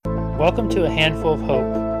Welcome to A Handful of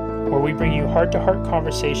Hope, where we bring you heart-to-heart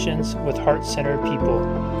conversations with heart-centered people.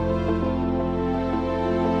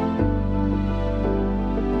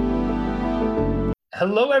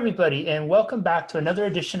 Hello, everybody, and welcome back to another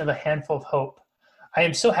edition of A Handful of Hope. I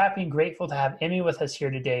am so happy and grateful to have Emmy with us here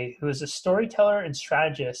today, who is a storyteller and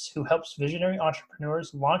strategist who helps visionary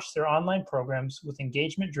entrepreneurs launch their online programs with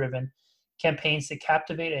engagement-driven campaigns that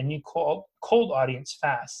captivate a new cold audience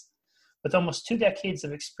fast. With almost 2 decades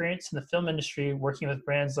of experience in the film industry, working with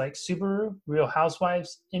brands like Subaru, Real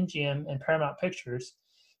Housewives, MGM, and Paramount Pictures,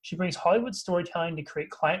 she brings Hollywood storytelling to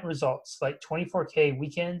create client results like 24K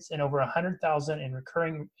weekends and over $100,000 in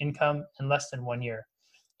recurring income in less than 1 year,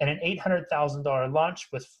 and an $800,000 launch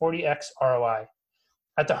with 40x ROI.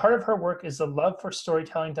 At the heart of her work is the love for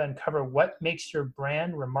storytelling to uncover what makes your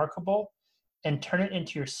brand remarkable and turn it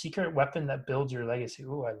into your secret weapon that builds your legacy.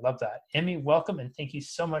 Ooh, I love that. Emmy, welcome, and thank you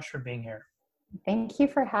so much for being here. Thank you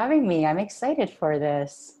for having me. I'm excited for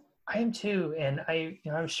this. I am too, and I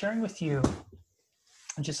was sharing with you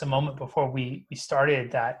just a moment before we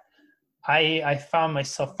started that I found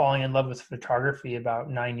myself falling in love with photography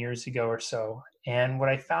about 9 years ago or so. And what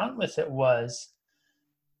I found with it was,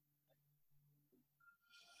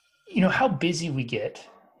 how busy we get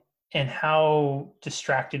and how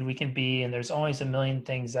distracted we can be. And there's always a million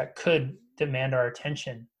things that could demand our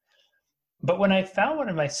attention. But when I found one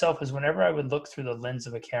of myself is whenever I would look through the lens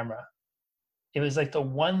of a camera, it was like the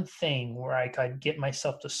one thing where I could get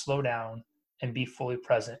myself to slow down and be fully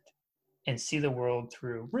present and see the world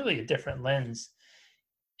through really a different lens.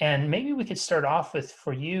 And maybe we could start off with,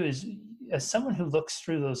 for you, as someone who looks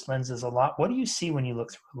through those lenses a lot, what do you see when you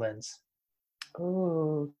look through a lens?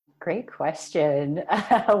 Ooh, great question.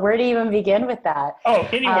 Where to even begin with that? Oh,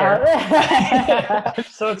 anywhere. I'm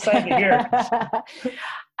so excited to hear.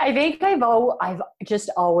 I think I've just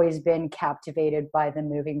always been captivated by the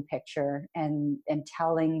moving picture and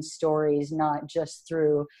telling stories, not just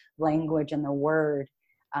through language and the word,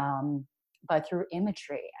 but through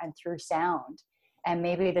imagery and through sound. And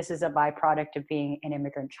maybe this is a byproduct of being an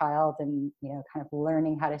immigrant child and, kind of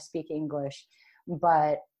learning how to speak English.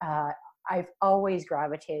 But I've always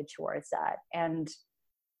gravitated towards that. And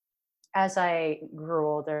as I grew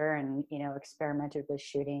older and, experimented with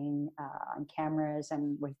shooting on cameras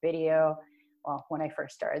and with video, well, when I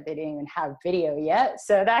first started, they didn't even have video yet.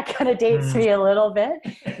 So that kind of dates me a little bit.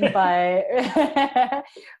 But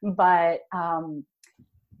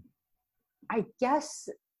I guess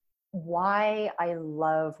why I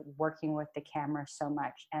love working with the camera so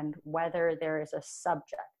much, and whether there is a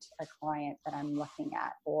subject, a client that I'm looking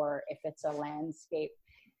at, or if it's a landscape,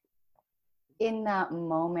 in that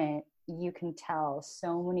moment, you can tell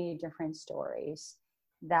so many different stories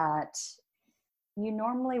that you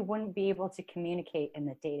normally wouldn't be able to communicate in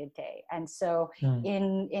the day-to-day. And so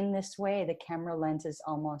in this way, the camera lens is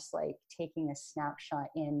almost like taking a snapshot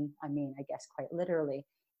I guess quite literally,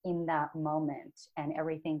 in that moment, and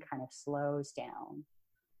everything kind of slows down.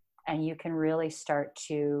 And you can really start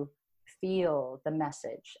to feel the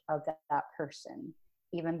message of that person,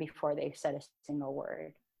 even before they've said a single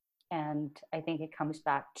word. And I think it comes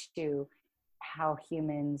back to how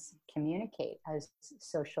humans communicate as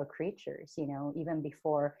social creatures, even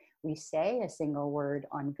before we say a single word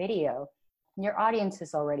on video, your audience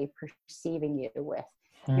is already perceiving you with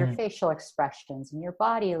your facial expressions and your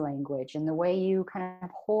body language and the way you kind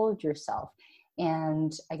of hold yourself.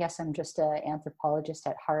 And I guess I'm just an anthropologist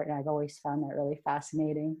at heart, and I've always found that really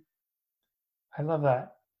fascinating. I love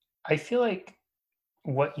that. I feel like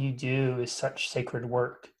what you do is such sacred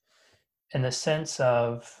work, in the sense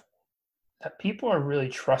of that people are really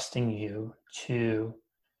trusting you to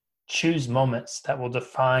choose moments that will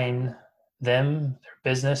define them, their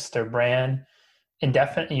business, their brand,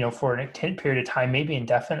 indefinitely, for an extended period of time, maybe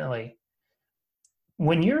indefinitely.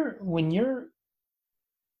 When you're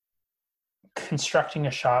constructing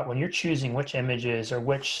a shot, when you're choosing which images or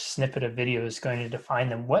which snippet of video is going to define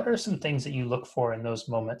them, what are some things that you look for in those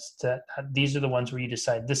moments that these are the ones where you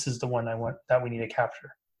decide this is the one I want, that we need to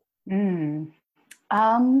capture?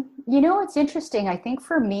 It's interesting. I think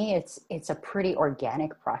for me, it's a pretty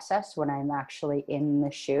organic process when I'm actually in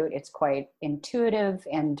the shoot. It's quite intuitive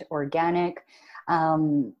and organic.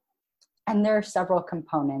 And there are several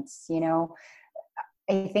components,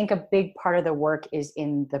 I think a big part of the work is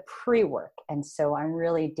in the pre-work. And so I'm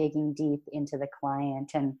really digging deep into the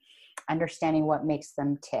client and understanding what makes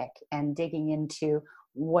them tick, and digging into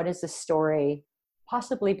what is the story,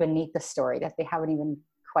 possibly beneath the story, that they haven't even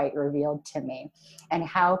quite revealed to me, and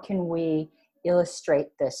how can we illustrate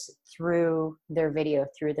this through their video,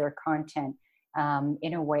 through their content,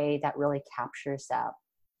 in a way that really captures that.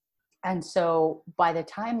 And so by the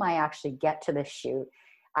time I actually get to the shoot,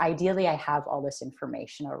 ideally I have all this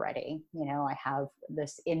information already. You know, I have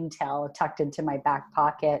this intel tucked into my back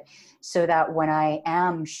pocket so that when I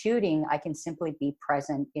am shooting, I can simply be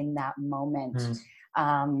present in that moment.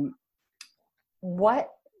 Mm. What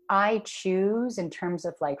I choose in terms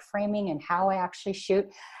of like framing and how I actually shoot,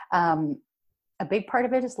 a big part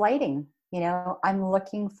of it is lighting. You know, I'm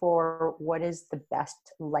looking for what is the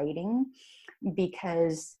best lighting,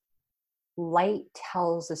 because light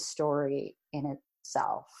tells a story in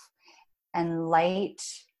itself, and light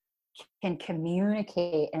can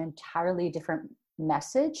communicate an entirely different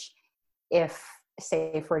message if,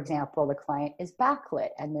 say, for example, the client is backlit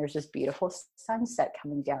and there's this beautiful sunset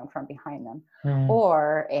coming down from behind them, Mm.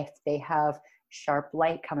 or if they have sharp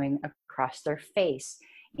light coming across their face.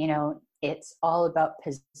 You know, it's all about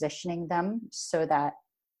positioning them so that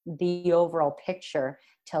the overall picture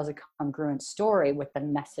tells a congruent story with the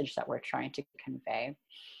message that we're trying to convey.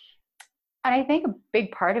 And I think a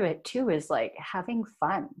big part of it too is like having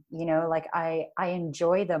fun. You know, like I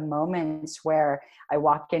enjoy the moments where I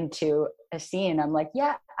walk into a scene, I'm like,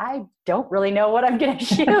 yeah, I don't really know what I'm going to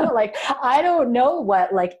shoot. Like, I don't know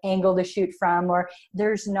what like angle to shoot from, or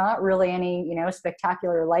there's not really any, you know,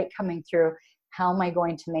 spectacular light coming through. How am I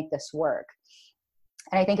going to make this work?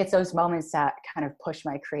 And I think it's those moments that kind of push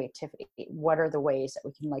my creativity. What are the ways that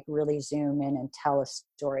we can like really zoom in and tell a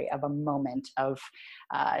story of a moment of,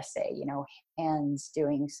 say, you know, hands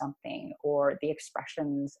doing something, or the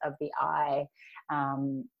expressions of the eye,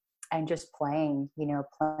 and just playing, you know,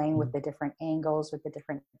 playing with the different angles, with the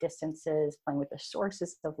different distances, playing with the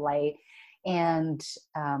sources of light. And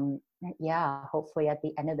yeah, hopefully at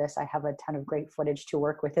the end of this, I have a ton of great footage to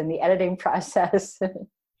work with in the editing process.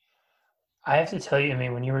 I have to tell you, I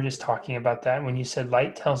mean, when you were just talking about that, when you said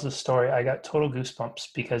light tells a story, I got total goosebumps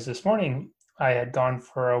because this morning I had gone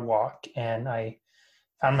for a walk and I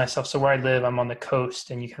found myself, so where I live, I'm on the coast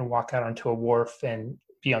and you can walk out onto a wharf and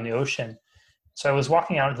be on the ocean. So I was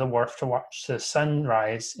walking out to the wharf to watch the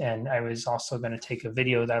sunrise, and I was also going to take a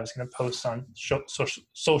video that I was going to post on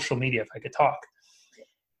social media if I could talk.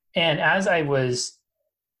 And as I was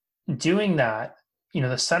doing that, you know,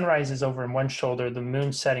 the sunrise is over in one shoulder, the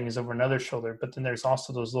moon setting is over another shoulder, but then there's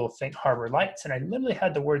also those little faint harbor lights. And I literally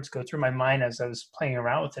had the words go through my mind as I was playing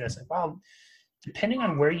around with it. I was like, wow, depending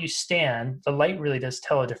on where you stand, the light really does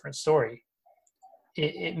tell a different story.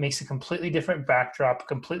 It makes a completely different backdrop, a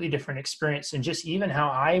completely different experience. And just even how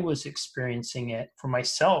I was experiencing it for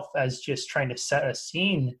myself as just trying to set a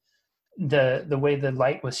scene, the way the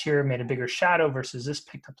light was here made a bigger shadow versus this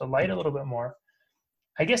picked up the light a little bit more.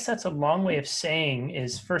 I guess that's a long way of saying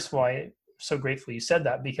is, first of all, I'm so grateful you said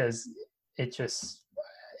that, because it just,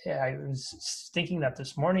 I was thinking that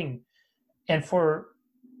this morning. And for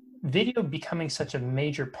video becoming such a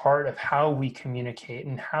major part of how we communicate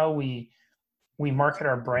and how we market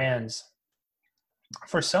our brands,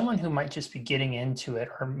 for someone who might just be getting into it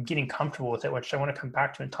or getting comfortable with it, which I want to come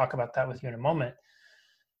back to and talk about that with you in a moment,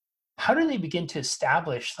 how do they begin to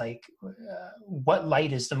establish like what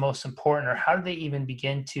light is the most important, or how do they even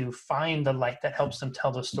begin to find the light that helps them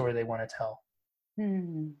tell the story they want to tell?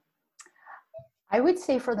 I would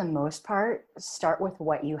say for the most part, start with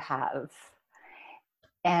what you have,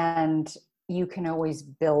 and you can always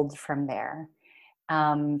build from there.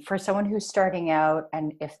 For someone who's starting out,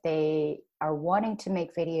 and if they are wanting to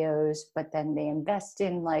make videos, but then they invest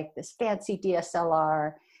in like this fancy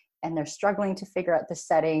DSLR and they're struggling to figure out the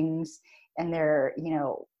settings, and they're, you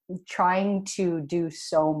know, trying to do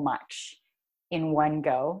so much in one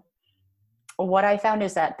go, what I found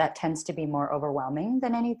is that that tends to be more overwhelming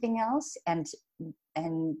than anything else. And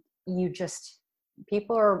you just,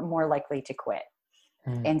 people are more likely to quit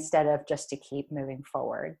instead of just to keep moving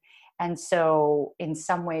forward. And so in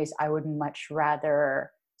some ways, I would much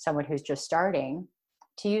rather someone who's just starting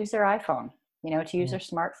to use their iPhone, you know, to use their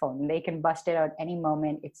smartphone. They can bust it out any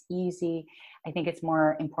moment. It's easy. I think it's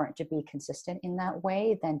more important to be consistent in that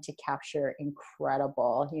way than to capture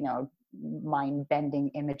incredible, you know, mind-bending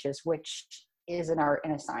images, which is an art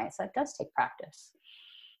and a science that does take practice.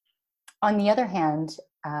 On the other hand,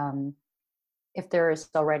 if there is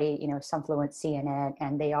already, you know, some fluency in it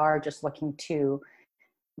and they are just looking to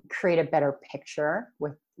create a better picture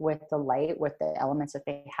with the light, with the elements that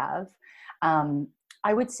they have,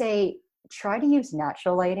 I would say try to use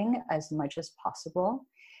natural lighting as much as possible.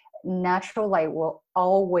 Natural light will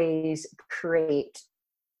always create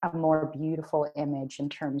a more beautiful image in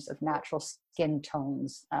terms of natural skin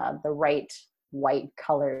tones, the right white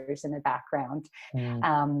colors in the background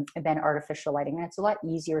Mm. than artificial lighting. And it's a lot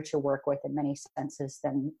easier to work with in many senses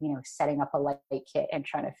than, setting up a light kit and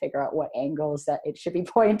trying to figure out what angles that it should be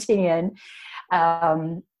pointing in.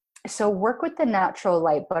 So work with the natural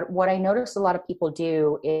light. But what I notice a lot of people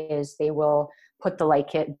do is they will put the light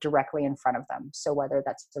kit directly in front of them. So whether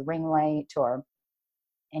that's the ring light or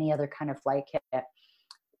any other kind of light kit,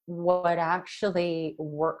 what actually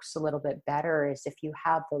works a little bit better is if you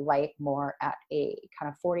have the light more at a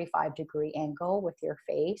kind of 45-degree angle with your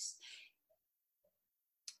face.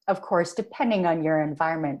 Of course, depending on your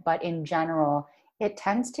environment, but in general, it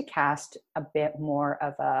tends to cast a bit more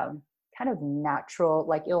of a kind of natural,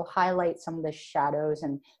 like you'll highlight some of the shadows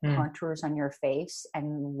and Mm. contours on your face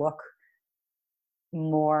and look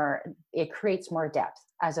more, it creates more depth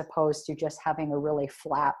as opposed to just having a really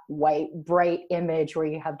flat, white, bright image where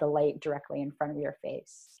you have the light directly in front of your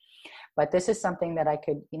face. But this is something that I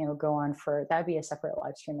could, go on for, that'd be a separate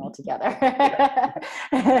live stream altogether.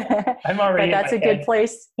 I'm already But that's in a my good head,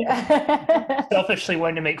 place. selfishly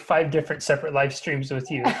wanting to make 5 different separate live streams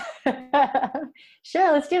with you.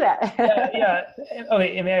 Sure, let's do that. Yeah.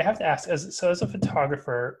 Okay, I mean, I have to ask, as a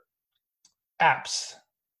photographer, apps,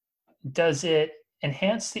 does it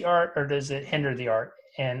enhance the art or does it hinder the art?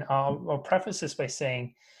 And I'll preface this by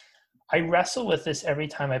saying I wrestle with this every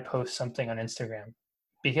time I post something on Instagram,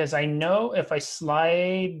 because I know if I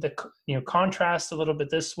slide the contrast a little bit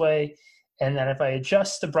this way, and then if I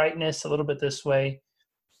adjust the brightness a little bit this way,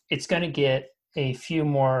 it's going to get a few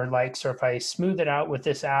more likes. Or if I smooth it out with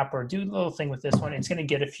this app or do a little thing with this one, it's going to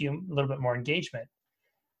get a little bit more engagement.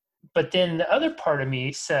 But then the other part of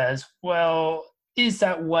me says, well, is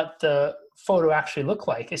that what the photo actually look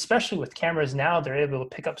like? Especially with cameras now, they're able to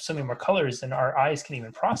pick up so many more colors than our eyes can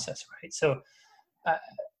even process, right? So uh,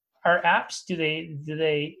 our apps, do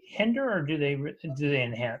they hinder or do they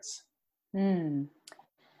enhance? Hmm.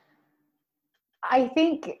 I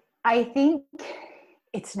think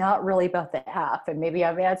it's not really about the app, and maybe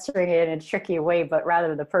I'm answering it in a tricky way, but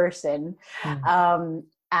rather the person. Mm.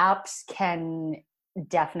 Apps can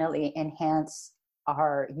definitely enhance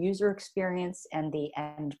our user experience and the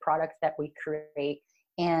end product that we create.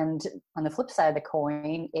 And on the flip side of the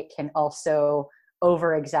coin, it can also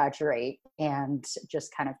over exaggerate and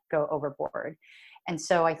just kind of go overboard. And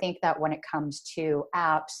so I think that when it comes to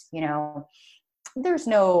apps, there's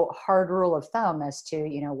no hard rule of thumb as to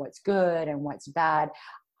what's good and what's bad.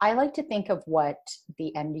 I like to think of what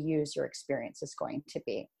the end user experience is going to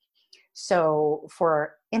be. So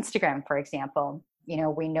for Instagram, for example,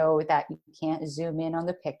 we know that you can't zoom in on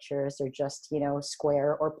the pictures. They're just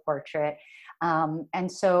square or portrait.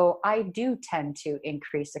 And so I do tend to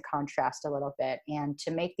increase the contrast a little bit and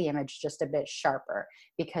to make the image just a bit sharper,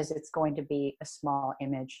 because it's going to be a small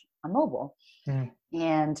image on mobile. Mm.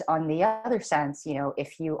 And on the other sense,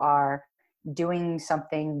 if you are doing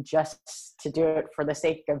something just to do it for the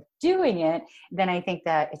sake of doing it, then I think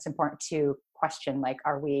that it's important to question, like,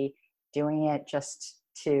 are we doing it just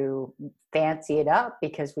to fancy it up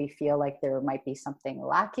because we feel like there might be something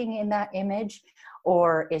lacking in that image?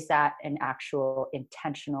 Or is that an actual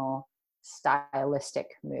intentional stylistic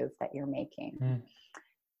move that you're making? Mm.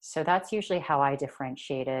 So that's usually how I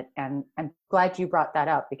differentiate it. And I'm glad you brought that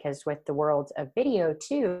up, because with the world of video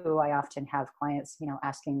too, I often have clients,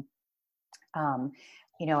 asking,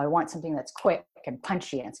 I want something that's quick and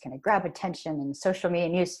punchy and it's going to grab attention in social media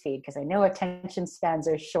newsfeed, because I know attention spans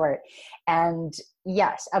are short. And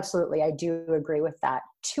yes, absolutely, I do agree with that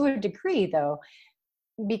to a degree, though,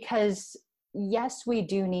 because yes, we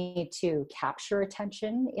do need to capture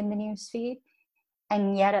attention in the newsfeed.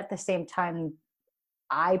 And yet at the same time,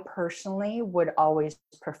 I personally would always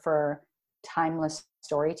prefer timeless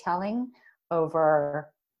storytelling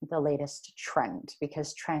over the latest trend,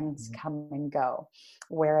 because trends come and go.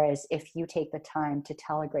 Whereas if you take the time to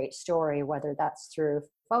tell a great story, whether that's through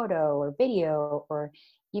photo or video or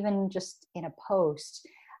even just in a post,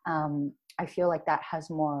 I feel like that has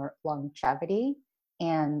more longevity.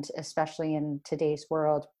 And especially in today's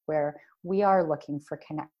world where we are looking for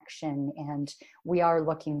connection and we are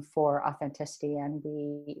looking for authenticity, and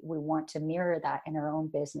we want to mirror that in our own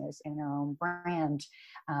business, in our own brand.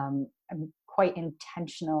 I'm quite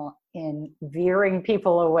intentional in veering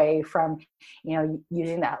people away from,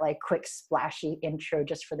 using that like quick splashy intro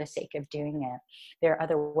just for the sake of doing it. There are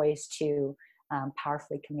other ways to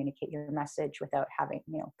powerfully communicate your message without having,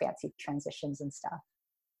 fancy transitions and stuff.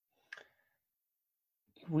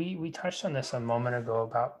 We touched on this a moment ago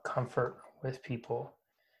about comfort with people.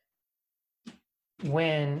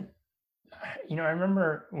 When I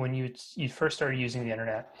remember when you first started using the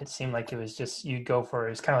internet, it seemed like it was just, you'd go for,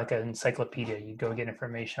 it was kind of like an encyclopedia. You'd go get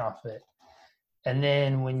information off of it. And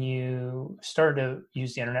then when you started to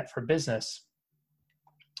use the internet for business,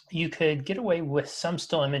 you could get away with some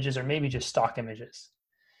still images or maybe just stock images.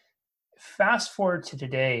 Fast forward to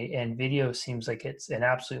today, and video seems like it's an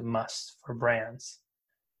absolute must for brands.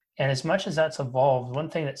 And as much as that's evolved, one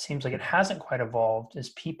thing that seems like it hasn't quite evolved is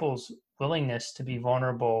people's willingness to be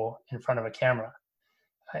vulnerable in front of a camera.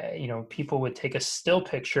 People would take a still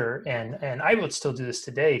picture, and I would still do this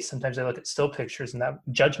today. Sometimes I look at still pictures, and that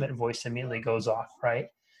judgment voice immediately goes off, right?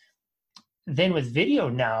 Then with video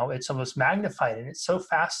now, it's almost magnified, and it's so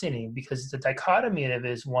fascinating because the dichotomy of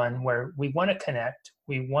it is one where we want to connect,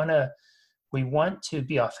 we want to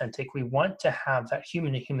be authentic, we want to have that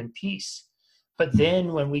human to human piece. But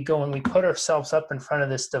then when we go and we put ourselves up in front of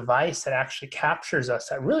this device that actually captures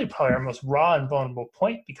us at really probably our most raw and vulnerable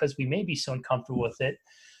point, because we may be so uncomfortable with it,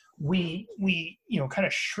 we kind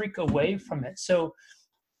of shrink away from it. So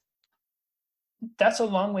that's a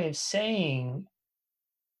long way of saying,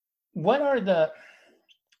 when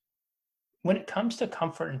it comes to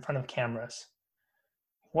comfort in front of cameras,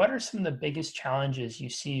 what are some of the biggest challenges you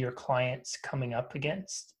see your clients coming up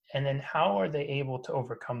against? And then how are they able to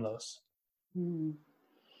overcome those? Hmm.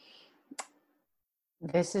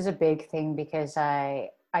 This is a big thing because I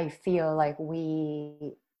feel like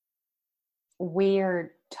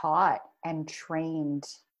we're taught and trained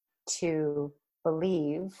to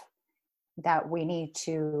believe that we need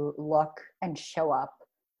to look and show up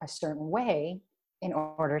a certain way in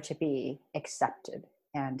order to be accepted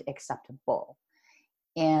and acceptable.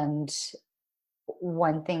 And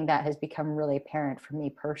one thing that has become really apparent for me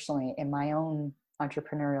personally in my own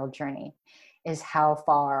entrepreneurial journey is how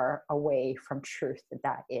far away from truth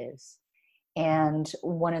that is. And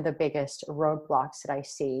one of the biggest roadblocks that I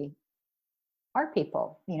see are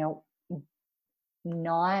people,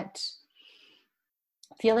 not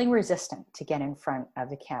feeling resistant to get in front of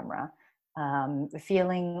the camera,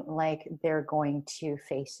 feeling like they're going to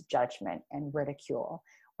face judgment and ridicule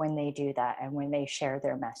when they do that and when they share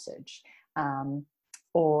their message.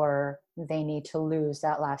 Or they need to lose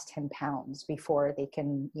that last 10 pounds before they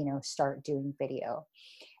can, start doing video.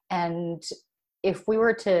 And if we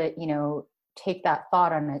were to, take that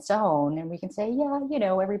thought on its own, and we can say, yeah,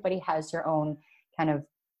 everybody has their own kind of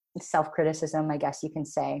self-criticism, I guess you can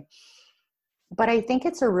say. But I think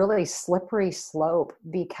it's a really slippery slope,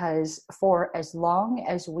 because for as long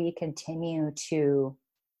as we continue to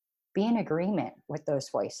be in agreement with those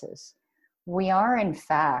voices, we are in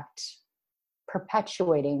fact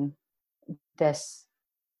perpetuating this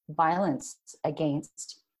violence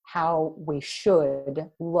against how we should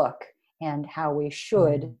look and how we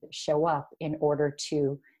should show up in order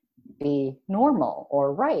to be normal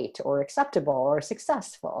or right or acceptable or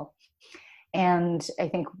successful. And I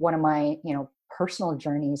think one of my, personal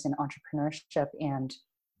journeys in entrepreneurship and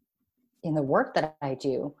in the work that I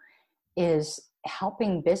do is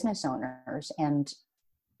helping business owners, and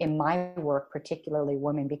in my work, particularly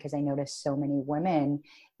women, because I notice so many women,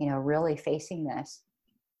 really facing this,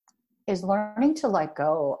 is learning to let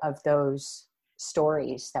go of those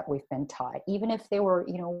stories that we've been taught, even if they were,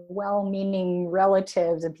 well-meaning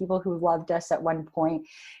relatives and people who loved us at one point,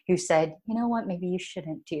 who said, you know what, maybe you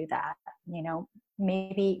shouldn't do that.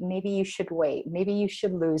 Maybe you should wait. Maybe you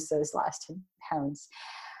should lose those last 10 pounds.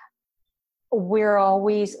 We're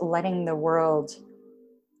always letting the world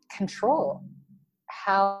control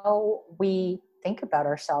how we think about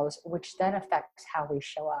ourselves, which then affects how we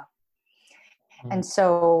show up. And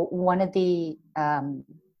so one of the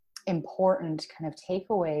important kind of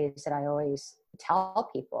takeaways that I always tell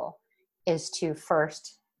people is to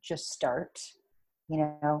first just start,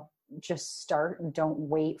 just start and don't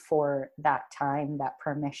wait for that time, that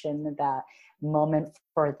permission, that moment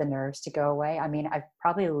for the nerves to go away. I mean, I've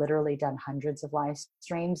probably literally done hundreds of live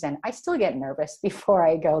streams and I still get nervous before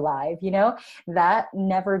I go live, that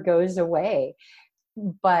never goes away.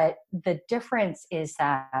 But the difference is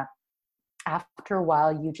that after a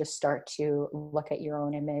while, you just start to look at your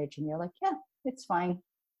own image and you're like, yeah, it's fine,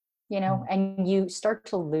 and you start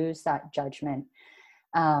to lose that judgment.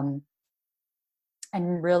 And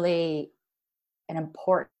really an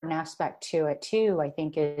important aspect to it too, I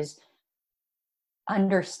think, is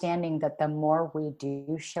understanding that the more we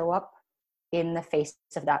do show up in the face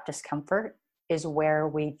of that discomfort is where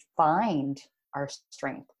we find our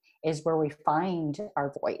strength, is where we find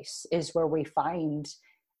our voice, is where we find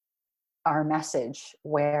our message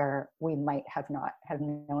where we might have not have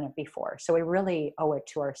known it before. So we really owe it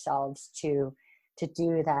to ourselves to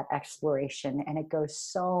do that exploration. And it goes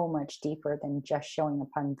so much deeper than just showing up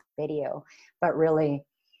on video, but really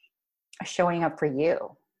showing up for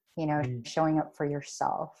you, showing up for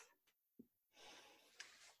yourself.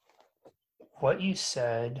 What you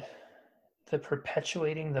said, the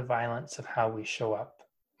perpetuating the violence of how we show up.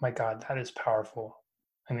 My God, that is powerful.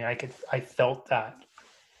 I mean, I felt that.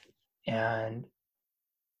 And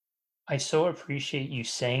I so appreciate you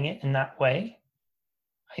saying it in that way.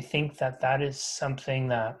 I think that that is something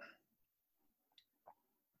that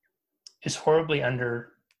is horribly under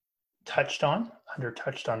touched on. I don't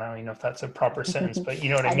even know if that's a proper sentence, but you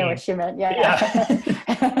know what I I know mean? what you meant. Yeah.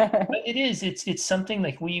 Yeah. But it's something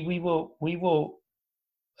like we will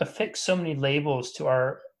affix so many labels to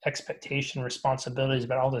our expectation, responsibilities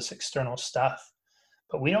about all this external stuff.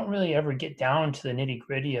 But we don't really ever get down to the nitty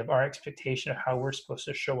gritty of our expectation of how we're supposed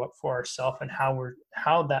to show up for ourselves and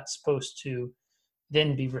how that's supposed to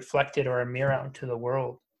then be reflected or a mirror out into the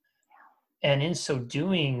world. And in so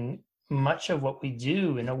doing, much of what we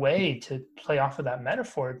do in a way to play off of that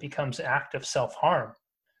metaphor, it becomes an act of self-harm,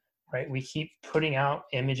 right? We keep putting out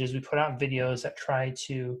images, we put out videos that try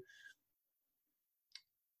to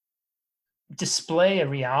display a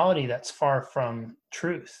reality that's far from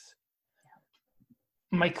truth.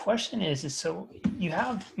 My question is so you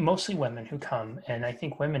have mostly women who come, and I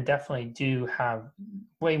think women definitely do have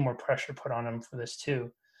way more pressure put on them for this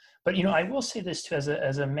too. But I will say this too, as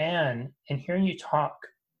a man, and hearing you talk,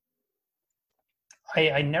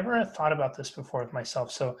 I never thought about this before with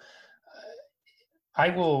myself. So I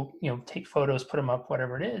will, take photos, put them up,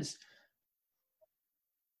 whatever it is.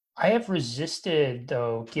 I have resisted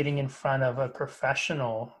though getting in front of a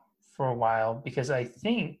professional for a while because I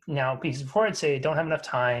think now, because before I'd say I don't have enough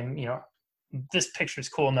time, this picture is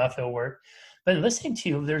cool enough, it'll work. But listening to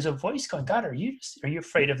you, there's a voice going, God, are you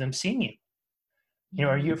afraid of them seeing you?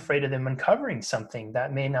 Are you afraid of them uncovering something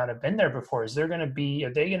that may not have been there before? Are they going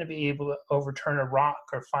to be able to overturn a rock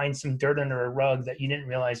or find some dirt under a rug that you didn't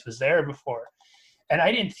realize was there before? And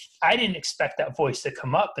I didn't expect that voice to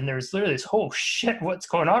come up. And there was literally this, oh shit, what's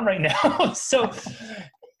going on right now? So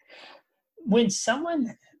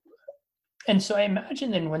I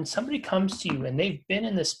imagine then when somebody comes to you and they've been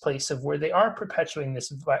in this place of where they are perpetuating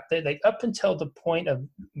this, like up until the point of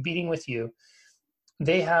beating with you,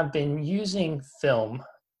 they have been using film.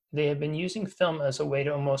 They have been using film as a way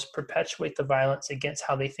to almost perpetuate the violence against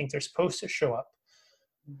how they think they're supposed to show up.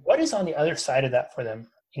 What is on the other side of that for them?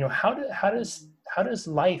 How does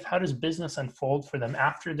life, how does business unfold for them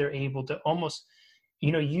after they're able to almost,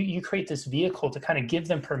 you create this vehicle to kind of give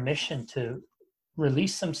them permission to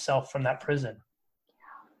release themselves from that prison?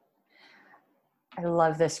 I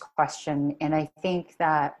love this question. And I think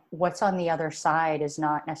that what's on the other side is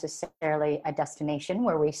not necessarily a destination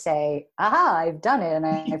where we say, aha, I've done it and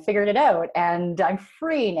I figured it out and I'm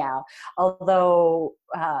free now. Although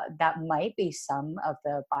that might be some of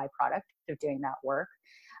the byproduct of doing that work.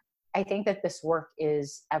 I think that this work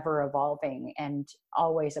is ever evolving and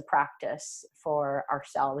always a practice for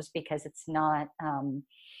ourselves because it's not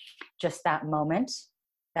just that moment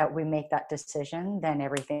that we make that decision, then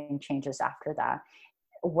everything changes after that.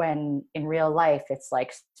 When in real life, it's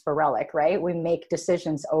like sporadic, right? We make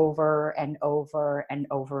decisions over and over and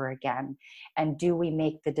over again. And do we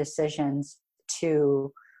make the decisions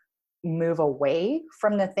to move away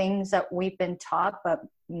from the things that we've been taught but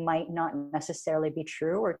might not necessarily be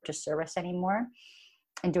true or to serve us anymore?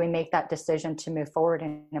 And do we make that decision to move forward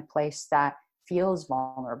in a place that feels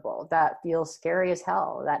vulnerable, that feels scary as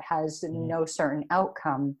hell, that has no certain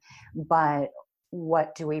outcome, but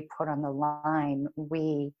what do we put on the line?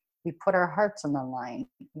 We put our hearts on the line,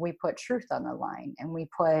 we put truth on the line, and we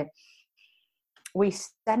set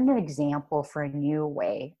an example for a new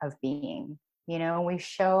way of being. We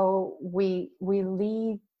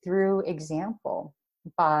lead through example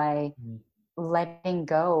by letting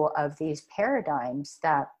go of these paradigms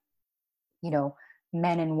that,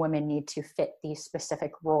 men and women need to fit these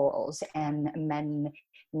specific roles, and men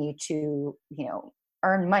need to,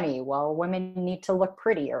 earn money while women need to look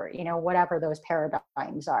pretty, or, whatever those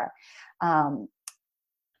paradigms are.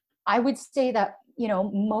 I would say that,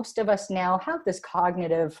 most of us now have this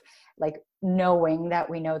cognitive, knowing that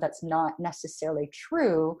we know that's not necessarily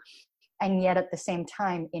true. And yet at the same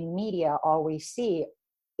time in media, all we see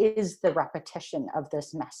is the repetition of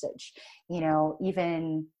this message.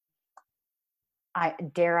 Even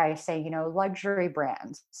I say, luxury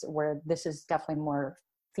brands, where this is definitely more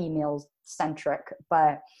female centric,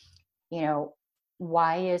 but,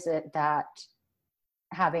 why is it that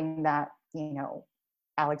having that,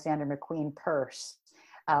 Alexander McQueen purse,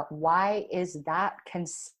 why is that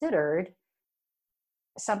considered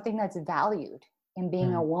something that's valued in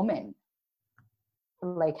being a woman?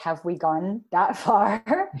 Have we gone that far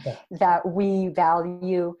that we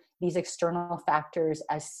value these external factors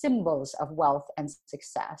as symbols of wealth and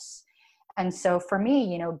success? And so for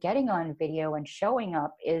me, getting on video and showing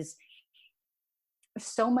up is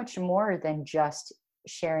so much more than just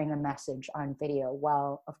sharing a message on video.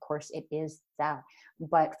 Well, of course it is that,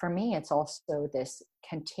 but for me, it's also this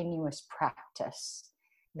continuous practice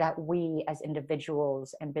that we as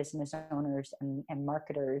individuals and business owners and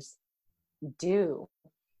marketers do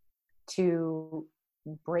to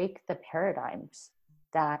break the paradigms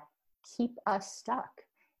that keep us stuck,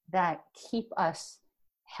 that keep us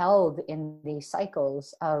held in these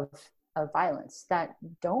cycles of violence that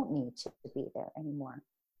don't need to be there anymore.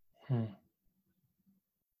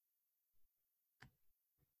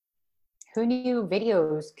 Who knew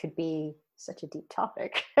videos could be such a deep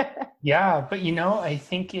topic? Yeah, but I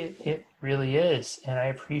think it really is. And I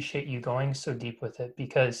appreciate you going so deep with it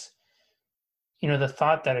because, the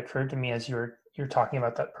thought that occurred to me as you're talking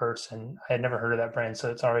about that person, I had never heard of that brand, so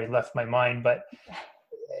it's already left my mind. But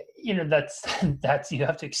that's you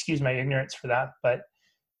have to excuse my ignorance for that. But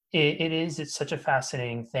it's such a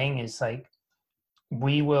fascinating thing. Is like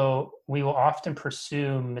we will often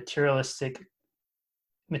pursue materialistic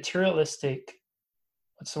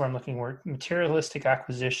what's the word I'm looking for? Materialistic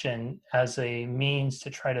acquisition as a means to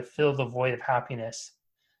try to fill the void of happiness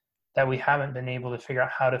that we haven't been able to figure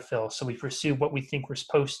out how to fill. So we pursue what we think we're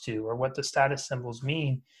supposed to, or what the status symbols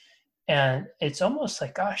mean. And it's almost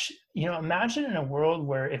like, gosh, imagine in a world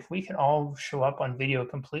where if we can all show up on video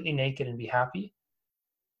completely naked and be happy,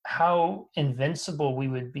 how invincible we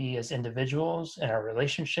would be as individuals in our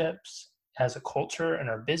relationships, as a culture, in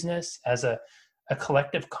our business, as a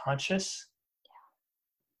collective conscious,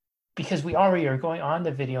 because we already are going on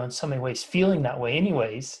the video in so many ways, feeling that way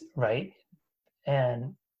anyways, right?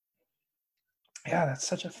 And yeah, that's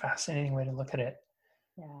such a fascinating way to look at it.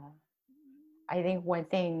 Yeah. I think one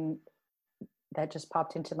thing that just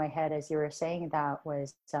popped into my head as you were saying that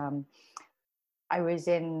was I was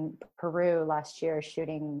in Peru last year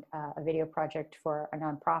shooting a video project for a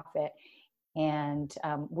nonprofit. And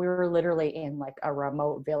we were literally in like a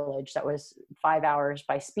remote village that was 5 hours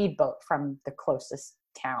by speedboat from the closest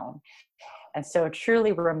town. And so a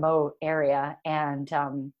truly remote area. And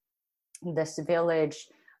this village,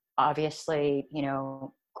 obviously,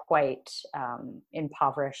 quite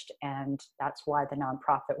impoverished. And that's why the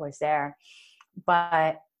nonprofit was there.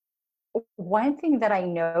 But one thing that I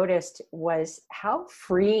noticed was how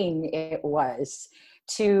freeing it was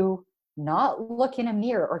to not look in a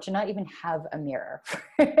mirror, or to not even have a mirror,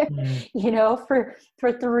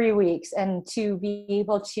 for 3 weeks, and to be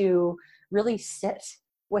able to really sit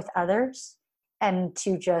with others and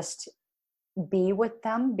to just be with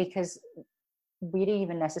them, because we didn't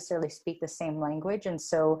even necessarily speak the same language. And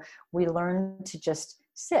so we learned to just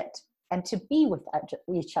sit and to be with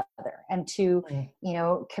each other, and to,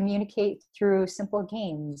 communicate through simple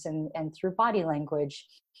games and through body language.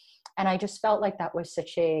 And I just felt like that was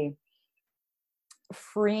such a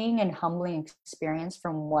freeing and humbling experience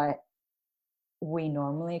from what we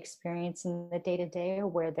normally experience in the day-to-day,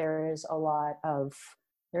 where there's a lot of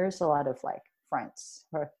like fronts,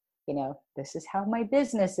 or this is how my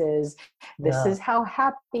business is, this is how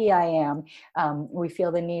happy I am. We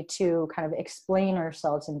feel the need to kind of explain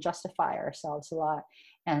ourselves and justify ourselves a lot.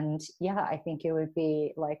 And yeah, I think it would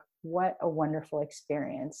be like, what a wonderful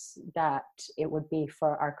experience that it would be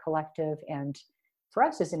for our collective and for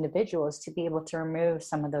us as individuals to be able to remove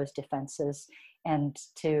some of those defenses and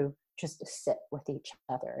to just sit with each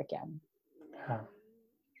other again.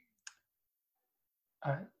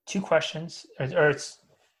 Two questions, or it's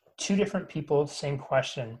two different people, same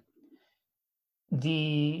question.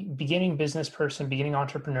 The beginning business person, beginning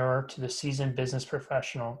entrepreneur to the seasoned business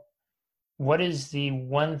professional, what is the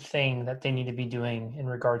one thing that they need to be doing in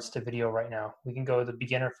regards to video right now? We can go to the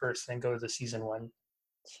beginner first, then go to the seasoned one.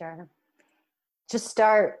 Sure. Just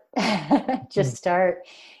start. Just start.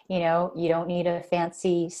 You don't need a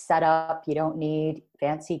fancy setup. You don't need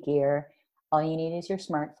fancy gear. All you need is your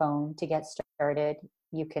smartphone to get started.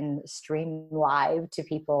 You can stream live to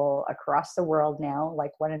people across the world now.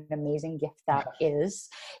 Like, what an amazing gift that is.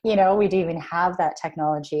 We didn't even have that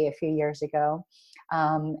technology a few years ago.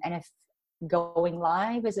 And if going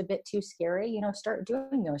live is a bit too scary, start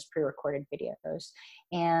doing those pre-recorded videos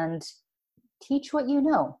and teach what you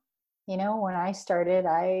know. When I started,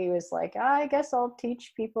 I was like, I guess I'll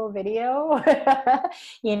teach people video,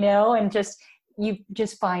 and you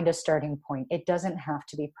just find a starting point. It doesn't have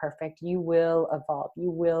to be perfect. You will evolve.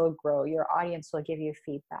 You will grow. Your audience will give you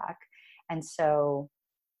feedback. And so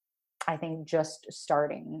I think just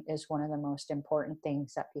starting is one of the most important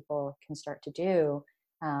things that people can start to do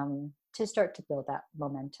to start to build that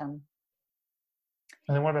momentum.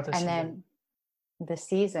 And then what about the seasoned? Then the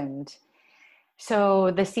seasoned. So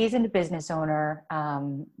the seasoned business owner,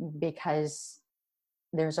 because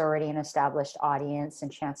there's already an established audience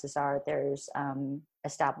and chances are there's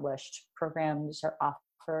established programs or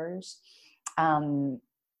offers, um,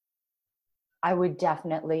 I would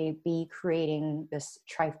definitely be creating this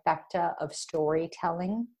trifecta of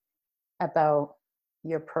storytelling about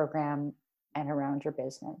your program and around your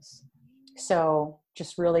business. So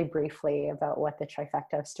just really briefly about what the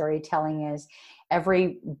trifecta of storytelling is.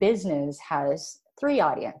 Every business has three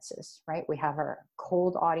audiences, right? We have our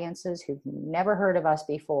cold audiences who've never heard of us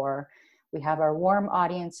before. We have our warm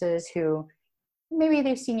audiences who maybe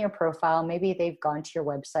they've seen your profile, maybe they've gone to your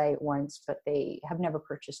website once, but they have never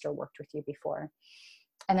purchased or worked with you before.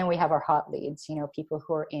 And then we have our hot leads, people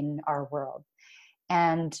who are in our world.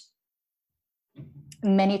 And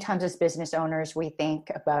many times as business owners, we think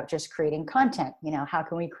about just creating content. How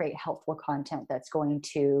can we create helpful content that's going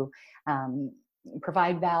to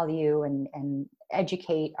provide value and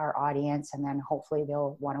educate our audience, and then hopefully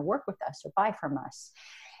they'll want to work with us or buy from us.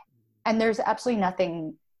 And there's absolutely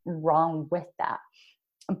nothing wrong with that.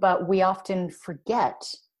 But we often forget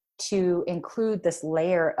to include this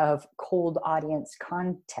layer of cold audience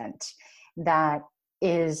content that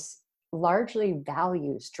is largely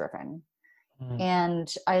values driven.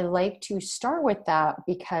 And I like to start with that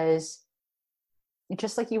because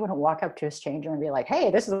just like you wouldn't walk up to a stranger and be like,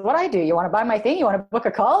 hey, this is what I do. You want to buy my thing? You want to book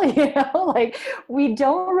a call? Like we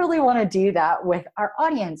don't really want to do that with our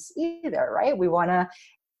audience either, right? We want to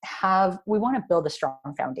build a strong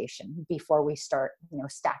foundation before we start,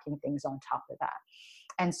 stacking things on top of that.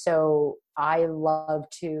 And so I love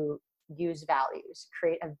to use values,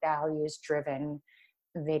 create a values driven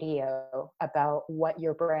video about what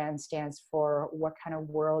your brand stands for, what kind of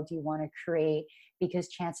world you want to create, because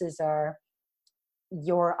chances are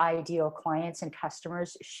your ideal clients and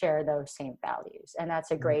customers share those same values. And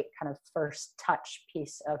that's a great kind of first touch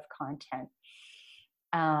piece of content.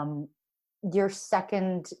 Your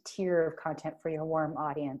second tier of content for your warm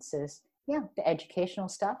audience is, the educational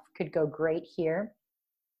stuff could go great here.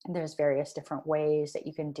 And there's various different ways that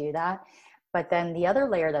you can do that. But then the other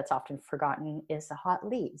layer that's often forgotten is the hot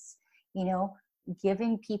leads,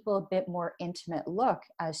 giving people a bit more intimate look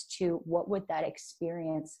as to what would that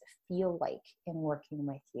experience feel like in working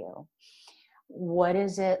with you. What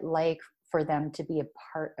is it like for them to be a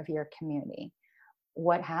part of your community?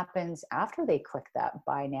 What happens after they click that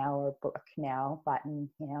buy now or book now button,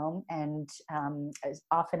 and as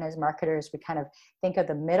often as marketers, we kind of think of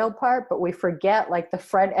the middle part, but we forget like the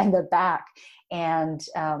front and the back. And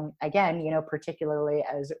again, particularly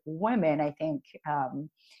as women, I think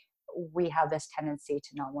we have this tendency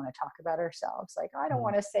to not want to talk about ourselves. Like, I don't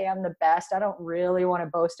want to say I'm the best. I don't really want to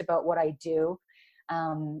boast about what I do.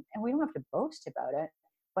 And we don't have to boast about it,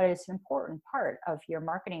 but it's an important part of your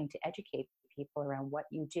marketing to educate people around what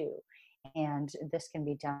you do. And this can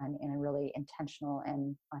be done in a really intentional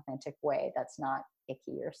and authentic way that's not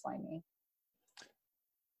icky or slimy.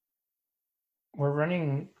 We're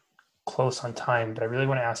running close on time, but I really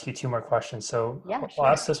want to ask you two more questions. So Yeah, I'll sure.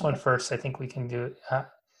 ask this one first. I think we can do it.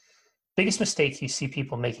 Biggest mistake you see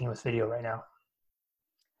people making with video right now?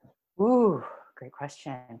 Ooh, great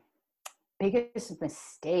question. Biggest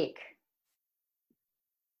mistake.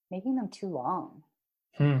 Making them too long.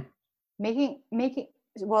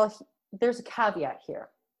 Well, there's a caveat here.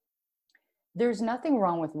 There's nothing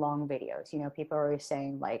wrong with long videos. People are always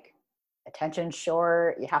saying like, attention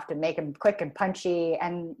short, you have to make them quick and punchy.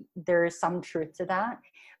 And there's some truth to that.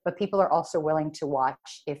 But people are also willing to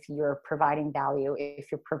watch if you're providing value,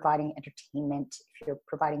 if you're providing entertainment, if you're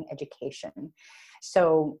providing education.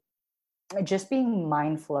 So just being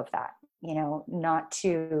mindful of that, not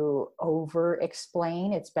to over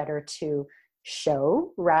explain. It's better to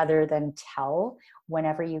show rather than tell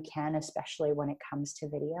whenever you can, especially when it comes to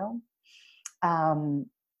video.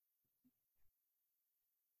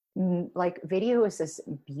 Like video is this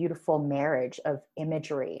beautiful marriage of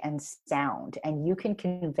imagery and sound, and you can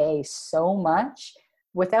convey so much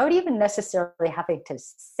without even necessarily having to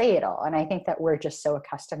say it all. And I think that we're just so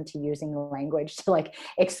accustomed to using language to like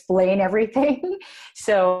explain everything.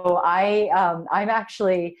 So I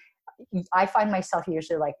find myself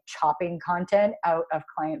usually like chopping content out of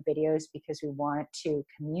client videos because we want to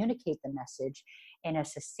communicate the message in a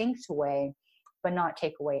succinct way, but not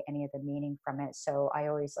take away any of the meaning from it. So I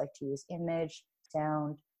always like to use image,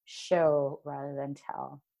 sound, show rather than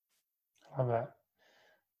tell. Love that.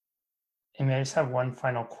 Amy, I just have one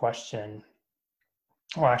final question.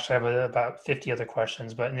 Well, actually, I have about 50 other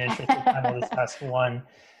questions, but in the interest of time, I'll just ask one.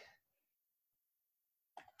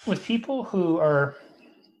 With people who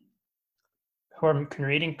who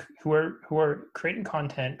are creating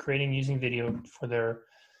content, creating using video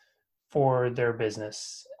for their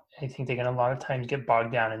business. I think they can a lot of times get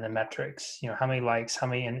bogged down in the metrics. How many likes, how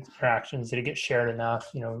many interactions, did it get shared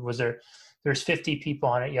enough? There's 50 people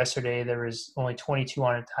on it yesterday. There was only 22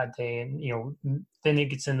 on it that day. And, then it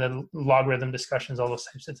gets into logarithm discussions, all those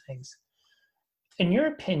types of things. In your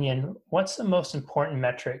opinion, what's the most important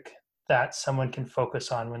metric that someone can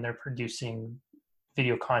focus on when they're producing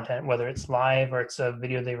video content, whether it's live or it's a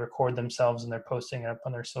video they record themselves and they're posting it up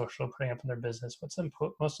on their social, putting up in their business? What's the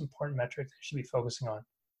most important metric they should be focusing on?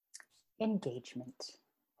 Engagement,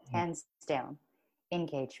 hands down,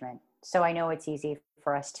 engagement. So I know it's easy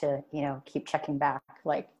for us to, keep checking back,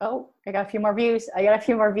 like, oh, I got a few more views.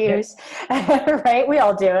 Right? We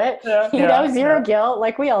all do it. Zero guilt.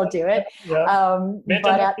 Like, we all do it. We've done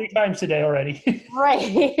that 3 times today already.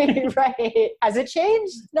 Right. Right. Has it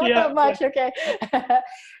changed? Not that much. Okay.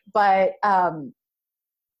 But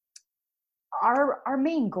our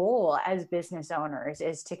main goal as business owners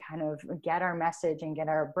is to kind of get our message and get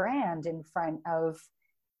our brand in front of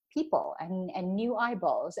people and new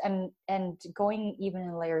eyeballs, and going even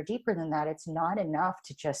a layer deeper than that. It's not enough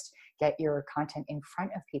to just get your content in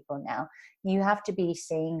front of people. Now you have to be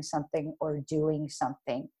saying something or doing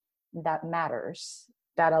something that matters,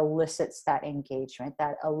 that elicits that engagement,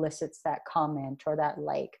 that elicits that comment or that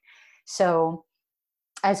like. So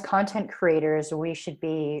as content creators, we should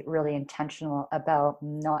be really intentional about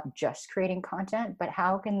not just creating content, but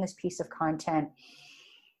how can this piece of content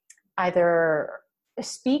either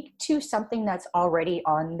speak to something that's already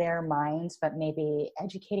on their minds, but maybe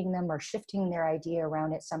educating them or shifting their idea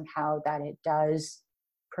around it somehow that it does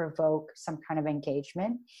provoke some kind of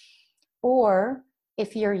engagement. Or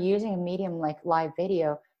if you're using a medium like live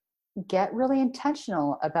video, get really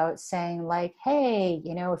intentional about saying like, hey,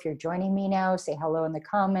 if you're joining me now, say hello in the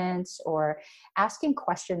comments, or asking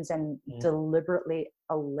questions and deliberately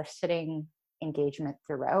eliciting engagement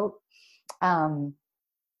throughout.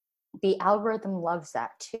 The algorithm loves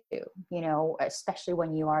that too, especially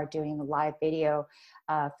when you are doing a live video.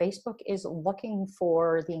 Facebook is looking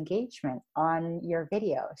for the engagement on your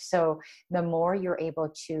video. So the more you're able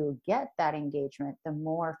to get that engagement, the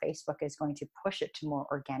more Facebook is going to push it to more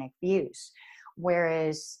organic views.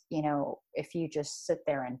 Whereas, if you just sit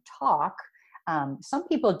there and talk, some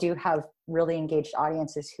people do have really engaged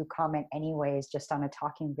audiences who comment anyways, just on a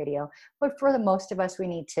talking video. But for the most of us, we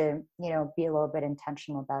need to, be a little bit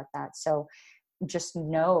intentional about that. So just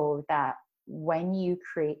know that when you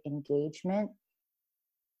create engagement,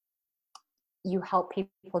 you help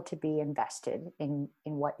people to be invested in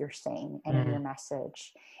what you're saying and in your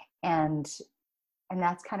message. And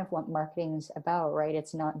that's kind of what marketing is about, right?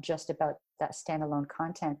 It's not just about that standalone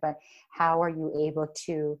content, but how are you able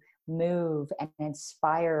to move and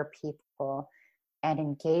inspire people and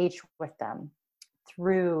engage with them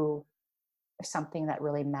through something that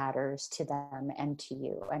really matters to them and to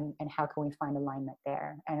you, and how can we find alignment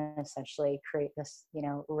there and essentially create this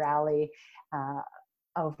rally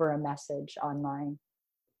over a message online.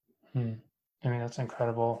 I mean, that's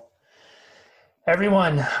incredible.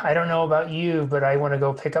 Everyone, I don't know about you, but I want to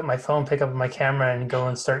go pick up my phone, pick up my camera, and go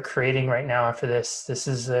and start creating right now after this. This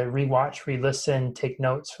is a rewatch, re-listen, take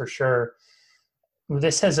notes for sure.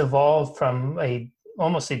 This has evolved from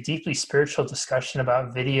almost a deeply spiritual discussion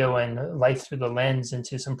about video and life through the lens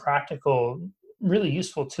into some practical, really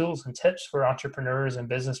useful tools and tips for entrepreneurs and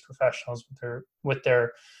business professionals with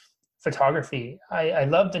their photography. I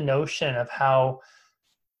love the notion of how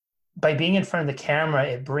by being in front of the camera,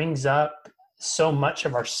 it brings up so much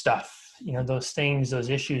of our stuff, those things, those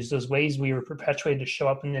issues, those ways we were perpetuated to show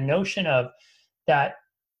up. And the notion of that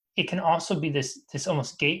it can also be this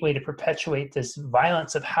almost gateway to perpetuate this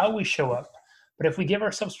violence of how we show up. But if we give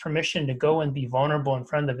ourselves permission to go and be vulnerable in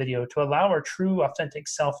front of the video, to allow our true, authentic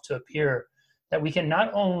self to appear, that we can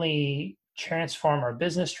not only transform our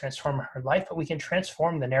business, transform our life, but we can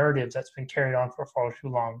transform the narrative that's been carried on for far too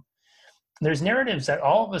long. There's narratives that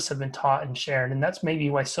all of us have been taught and shared, and that's maybe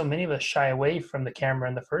why so many of us shy away from the camera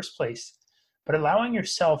in the first place. But allowing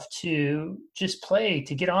yourself to just play,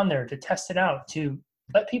 to get on there, to test it out, to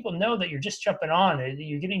let people know that you're just jumping on,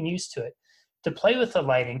 you're getting used to it, to play with the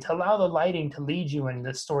lighting, to allow the lighting to lead you in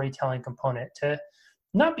the storytelling component, to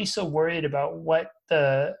not be so worried about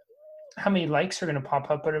how many likes are going to pop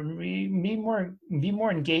up, but be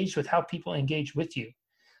more engaged with how people engage with you.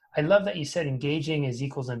 I love that you said engaging is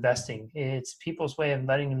equals investing. It's people's way of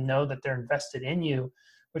letting them know that they're invested in you,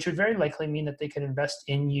 which would very likely mean that they could invest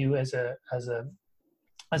in you as a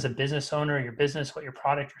business owner, your business, what your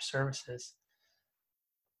product or service is.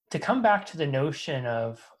 To come back to the notion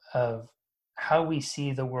of how we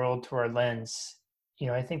see the world through our lens.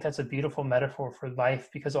 I think that's a beautiful metaphor for life,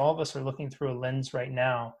 because all of us are looking through a lens right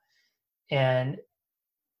now. And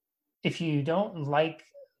if you don't like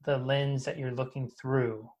the lens that you're looking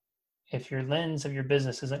through, if your lens of your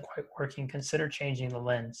business isn't quite working, consider changing the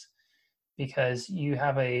lens, because you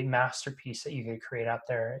have a masterpiece that you could create out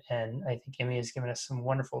there. And I think Emmy has given us some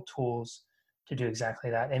wonderful tools to do exactly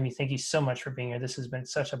that. Emmy, thank you so much for being here. This has been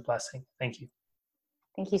such a blessing. Thank you.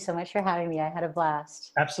 Thank you so much for having me. I had a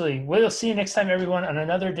blast. Absolutely. We'll see you next time, everyone, on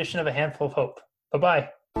another edition of A Handful of Hope. Bye-bye.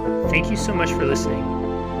 Thank you so much for listening.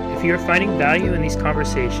 If you are finding value in these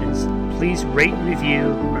conversations, please rate and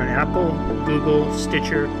review on Apple, Google,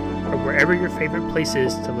 Stitcher, or wherever your favorite place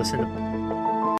is to listen to